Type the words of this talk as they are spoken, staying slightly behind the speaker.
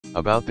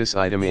About this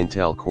item: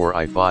 Intel Core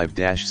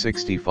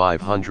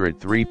i5-6500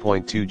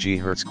 3.2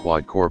 GHz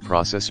quad-core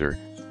processor,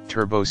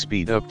 turbo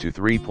speed up to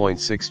 3.6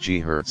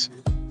 GHz,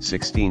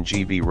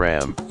 16GB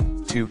RAM,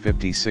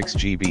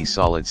 256GB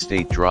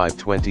solid-state drive,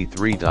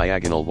 23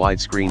 diagonal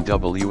widescreen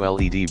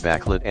WLED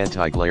backlit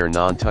anti-glare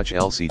non-touch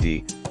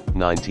LCD,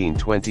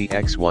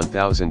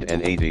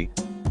 1920x1080,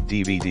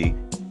 DVD,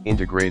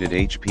 integrated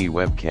HP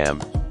webcam,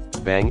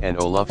 Bang &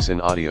 Olufsen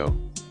audio,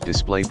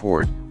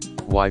 DisplayPort,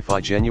 Wi-Fi,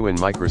 genuine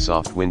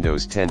Microsoft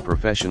Windows 10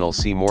 Professional.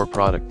 See more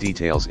product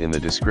details in the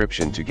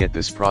description to get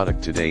this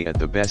product today at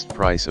the best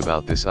price.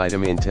 About this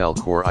item: Intel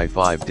Core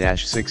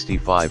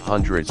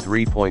i5-6500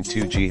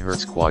 3.2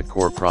 GHz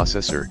quad-core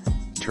processor,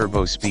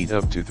 turbo speed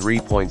up to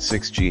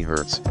 3.6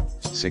 GHz,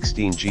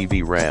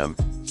 16GB RAM,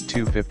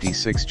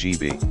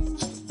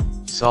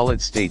 256GB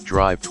solid-state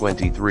drive,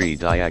 23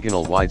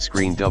 diagonal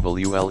widescreen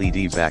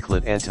WLED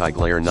backlit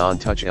anti-glare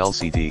non-touch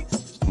LCD,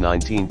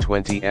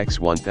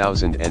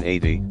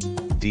 1920x1080,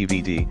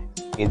 DVD,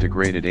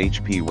 integrated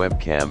HP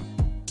webcam,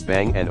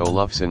 Bang &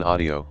 Olufsen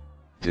audio,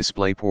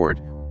 DisplayPort,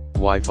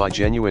 Wi-Fi,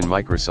 genuine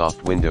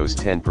Microsoft Windows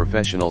 10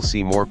 Professional.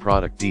 See more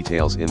product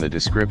details in the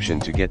description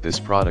to get this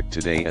product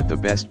today at the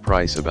best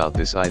price. About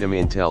this item: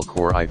 Intel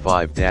Core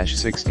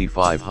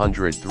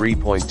i5-6500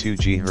 3.2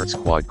 GHz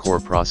quad-core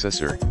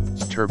processor,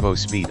 turbo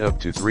speed up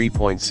to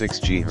 3.6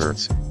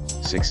 GHz,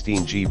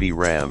 16GB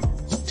RAM,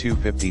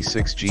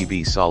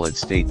 256GB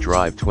solid-state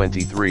drive,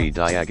 23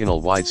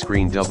 diagonal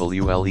widescreen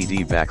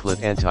WLED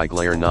backlit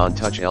anti-glare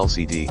non-touch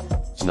LCD,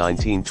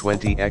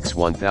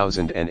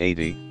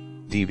 1920x1080,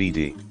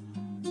 DVD,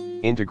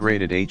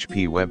 integrated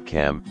HP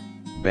webcam,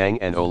 Bang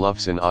 &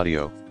 Olufsen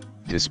audio,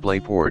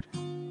 DisplayPort,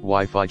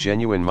 Wi-Fi,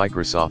 genuine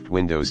Microsoft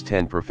Windows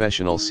 10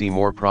 Professional. See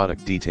more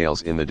product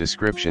details in the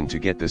description to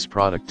get this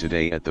product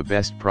today at the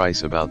best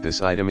price. About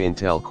this item: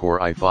 Intel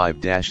Core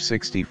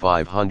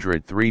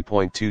i5-6500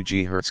 3.2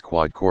 GHz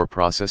quad-core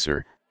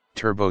processor,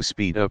 turbo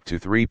speed up to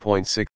 3.6